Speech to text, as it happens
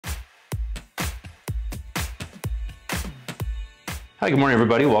Hi, good morning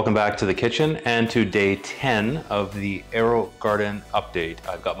everybody. Welcome back to the kitchen and to day 10 of the AeroGarden update.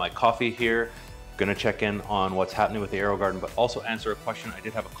 I've got my coffee here. Gonna check in on what's happening with the AeroGarden, but also answer a question. I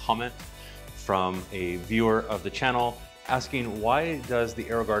did have a comment from a viewer of the channel asking why does the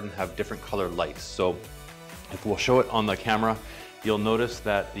AeroGarden have different color lights? So if we'll show it on the camera, you'll notice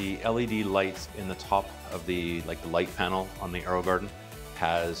that the LED lights in the top of the light panel on the AeroGarden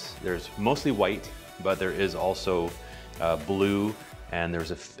there's mostly white, but there is also blue, and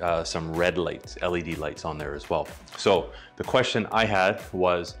there's some red lights, LED lights on there as well. So the question I had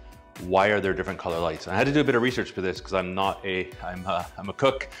was, why are there different color lights? And I had to do a bit of research for this because I'm a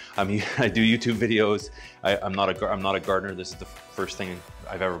cook. I do YouTube videos. I'm not a gardener. This is the first thing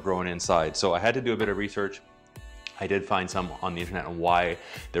I've ever grown inside. So I had to do a bit of research. I did find some on the internet on why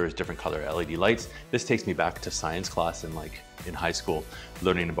there is different color LED lights. This takes me back to science class in high school,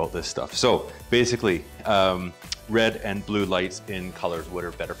 learning about this stuff. So basically, red and blue lights in colors what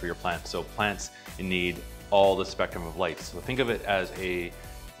are better for your plants. So plants need all the spectrum of lights. So think of it as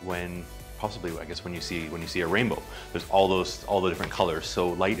when you see a rainbow, there's all the different colors. So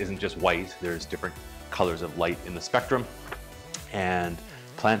light isn't just white, there's different colors of light in the spectrum. And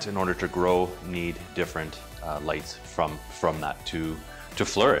plants, in order to grow, need different lights from that to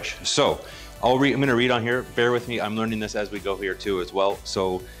flourish. So I'm gonna read on here, bear with me, I'm learning this as we go here too as well.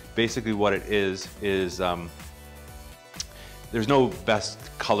 So basically what it is there's no best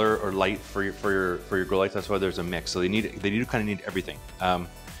color or light for your grow lights. That's why there's a mix. So they kind of need everything.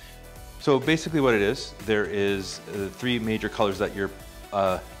 So basically what it is, there is three major colors that your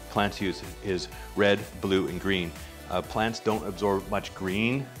plants use is red, blue, and green. Plants don't absorb much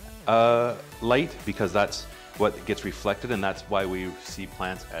green light because that's what gets reflected, and that's why we see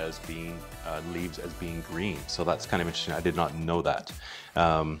plants as being leaves as being green. So that's kind of interesting. I did not know that.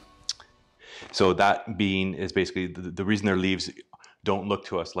 So that being is basically the reason their leaves don't look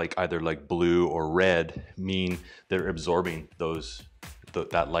to us either like blue or red, mean they're absorbing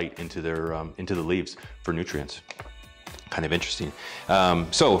that light into the leaves for nutrients. Kind of interesting.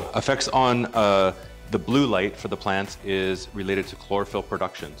 So effects on the blue light for the plants is related to chlorophyll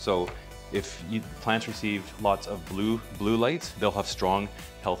production. So if plants receive lots of blue lights, they'll have strong,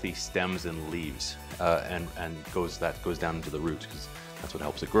 healthy stems and leaves, and that goes down into the roots because that's what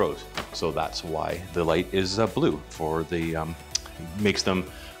helps it grow. So that's why the light is blue makes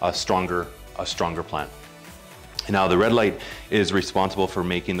them a stronger plant. Now the red light is responsible for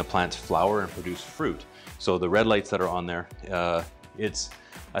making the plants flower and produce fruit. So the red lights that are on there, it's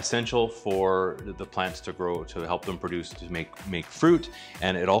essential for the plants to grow, to help them produce, to make fruit.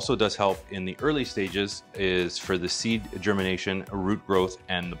 And it also does help in the early stages is for the seed germination, root growth,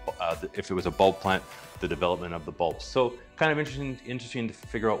 and if it was a bulb plant, the development of the bulbs. So kind of interesting to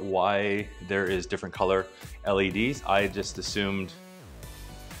figure out why there is different color LEDs. I just assumed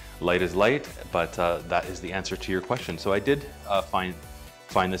light is light, but that is the answer to your question. So I did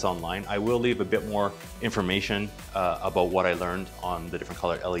find this online. I will leave a bit more information about what I learned on the different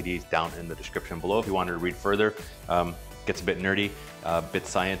color LEDs down in the description below if you wanted to read further. Gets a bit nerdy, a bit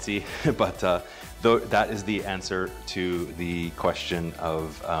sciencey, but that is the answer to the question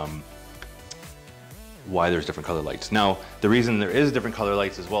of why there's different color lights. Now, the reason there is different color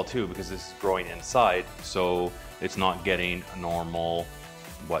lights as well too, because this is growing inside, so it's not getting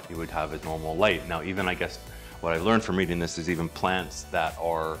what you would have as normal light. Now, even I guess what I learned from reading this is even plants that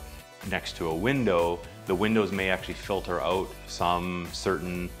are next to a window, the windows may actually filter out some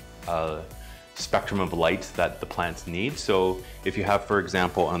certain spectrum of light that the plants need. So if you have, for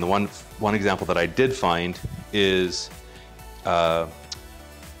example, and the one example that I did find is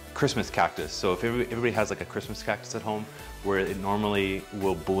Christmas cactus. So if everybody has like a Christmas cactus at home, where it normally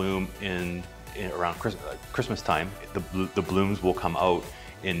will bloom in around Christmas time, the blooms will come out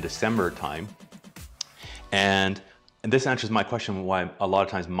in December time. And this answers my question why a lot of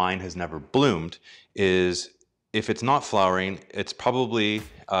times mine has never bloomed is if it's not flowering, it's probably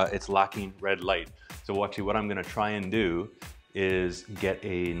it's lacking red light. So actually what I'm gonna try and do is get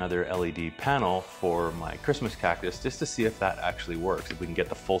another LED panel for my Christmas cactus just to see if that actually works, if we can get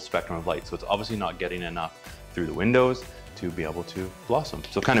the full spectrum of light. So it's obviously not getting enough through the windows to be able to blossom.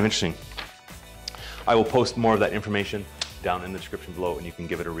 So kind of interesting. I will post more of that information down in the description below and you can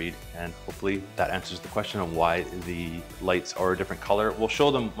give it a read, and hopefully that answers the question on why the lights are a different color. We'll show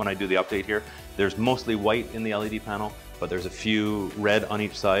them when I do the update here. There's mostly white in the LED panel, but there's a few red on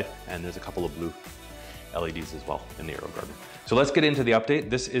each side and there's a couple of blue LEDs as well in the AeroGarden. So let's get into the update.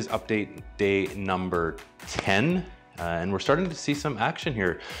 This is update day number 10. And we're starting to see some action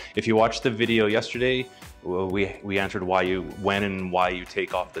here. If you watched the video yesterday, we answered when and why you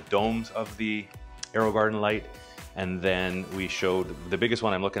take off the domes of the AeroGarden light. And then we showed, the biggest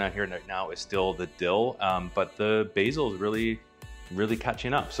one I'm looking at here right now is still the dill, but the basil is really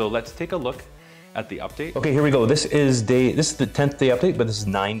catching up. So let's take a look at the update. Okay, here we go. This is the 10th day update, but this is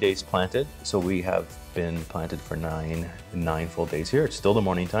 9 days planted. So we have been planted for nine full days here. It's still the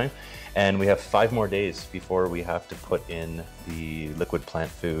morning time. And we have 5 more days before we have to put in the liquid plant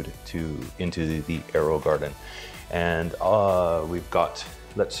food into the AeroGarden. And we've got,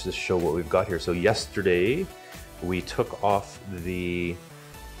 let's just show what we've got here. So yesterday we took off the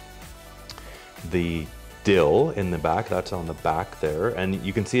dill in the back. That's on the back there. And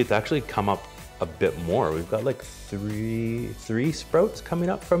you can see it's actually come up a bit more. We've got like three sprouts coming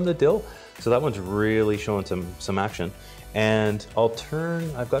up from the dill. So that one's really showing some action. And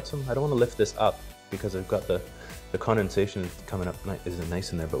I've got some, I don't want to lift this up because I've got the condensation coming up isn't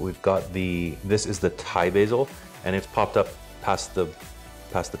nice in there, but we've got this is the Thai basil, and it's popped up past the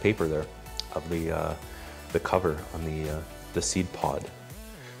paper there of the cover on the seed pod.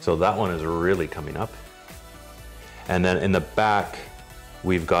 So that one is really coming up. And then in the back,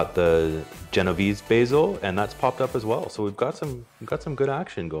 we've got the Genovese basil, and that's popped up as well. So we've got some good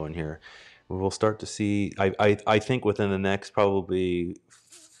action going here. We'll start to see, I think within the next probably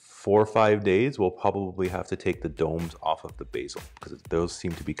 4 or 5 days, we'll probably have to take the domes off of the basil because those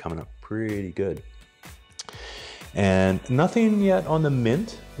seem to be coming up pretty good. And nothing yet on the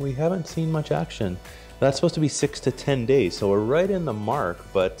mint. We haven't seen much action. That's supposed to be 6 to 10 days. So we're right in the mark,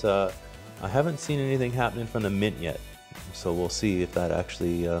 but I haven't seen anything happening from the mint yet. So we'll see if that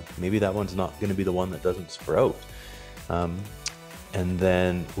actually, maybe that one's not gonna be the one that doesn't sprout. And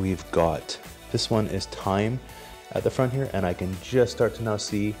then we've got, this one is thyme at the front here, and I can just start to now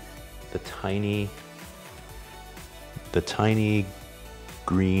see the tiny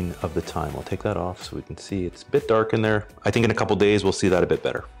green of the thyme. I'll take that off so we can see it's a bit dark in there. I think in a couple days we'll see that a bit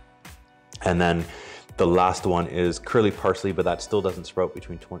better. And then the last one is curly parsley, but that still doesn't sprout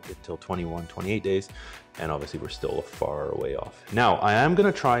until 21, 28 days. And obviously we're still a far way off. Now I am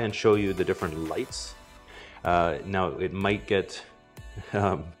gonna try and show you the different lights. Now it might get,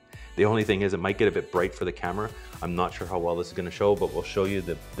 the only thing is it might get a bit bright for the camera. I'm not sure how well this is gonna show, but we'll show you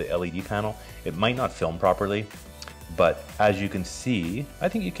the LED panel. It might not film properly, but as you can see, I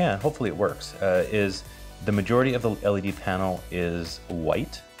think you can, hopefully it works, is the majority of the LED panel is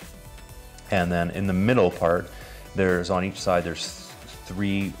white. And then in the middle part, on each side, there's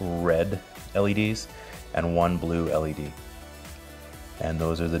 3 red LEDs and 1 blue LED. And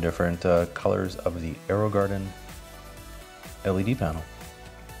those are the different colors of the AeroGarden LED panel.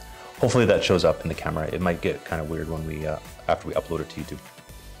 Hopefully that shows up in the camera. It might get kind of weird when after we upload it to YouTube.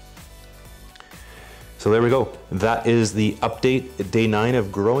 So there we go. That is the update, day 9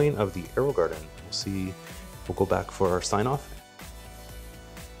 of growing of the AeroGarden. We'll go back for our sign off.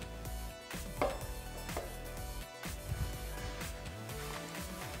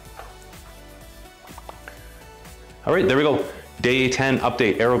 All right, there we go. Day 10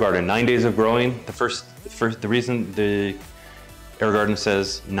 update, AeroGarden, 9 days of growing. The reason the AeroGarden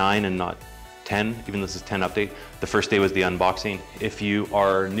says 9 and not 10, even though this is 10 update, the first day was the unboxing. If you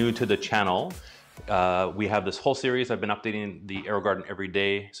are new to the channel, we have this whole series. I've been updating the AeroGarden every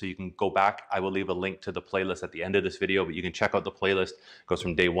day, so you can go back. I will leave a link to the playlist at the end of this video, but you can check out the playlist. It goes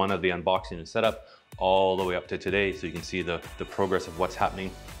from day 1 of the unboxing and setup all the way up to today, so you can see the progress of what's happening.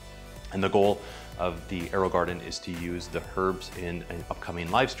 And the goal of the AeroGarden is to use the herbs in upcoming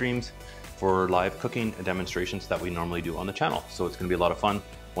live streams for live cooking and demonstrations that we normally do on the channel. So it's gonna be a lot of fun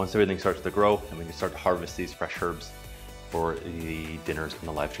once everything starts to grow and we can start to harvest these fresh herbs for the dinners and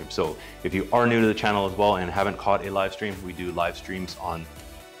the live stream. So if you are new to the channel as well and haven't caught a live stream, we do live streams on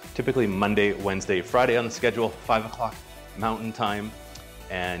typically Monday, Wednesday, Friday on the schedule, 5 o'clock Mountain Time.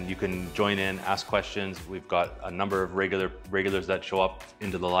 And you can join in, ask questions. We've got a number of regulars that show up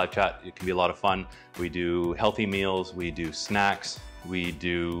into the live chat. It can be a lot of fun. We do healthy meals, we do snacks, we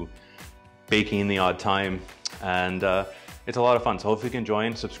do baking the odd time, and it's a lot of fun. So hopefully you can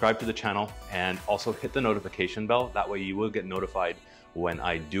join, subscribe to the channel, and also hit the notification bell. That way you will get notified when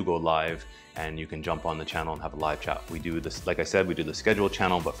I do go live, and you can jump on the channel and have a live chat. We do this, like I said, we do the scheduled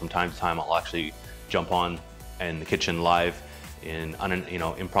channel, but from time to time I'll actually jump on in the kitchen live in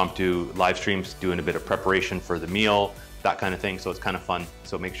impromptu live streams, doing a bit of preparation for the meal, that kind of thing. So it's kind of fun.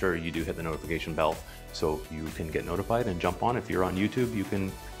 So make sure you do hit the notification bell so you can get notified and jump on. If you're on YouTube, you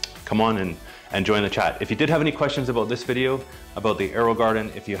can come on and join the chat. If you did have any questions about this video, about the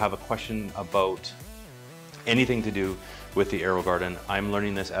AeroGarden, if you have a question about anything to do with the AeroGarden, I'm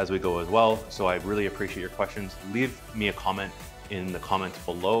learning this as we go as well. So I really appreciate your questions. Leave me a comment in the comments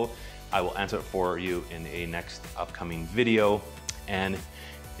below. I will answer it for you in a next upcoming video. And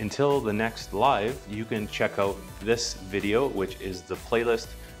until the next live, you can check out this video, which is the playlist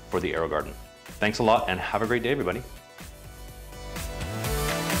for the AeroGarden. Thanks a lot and have a great day, everybody.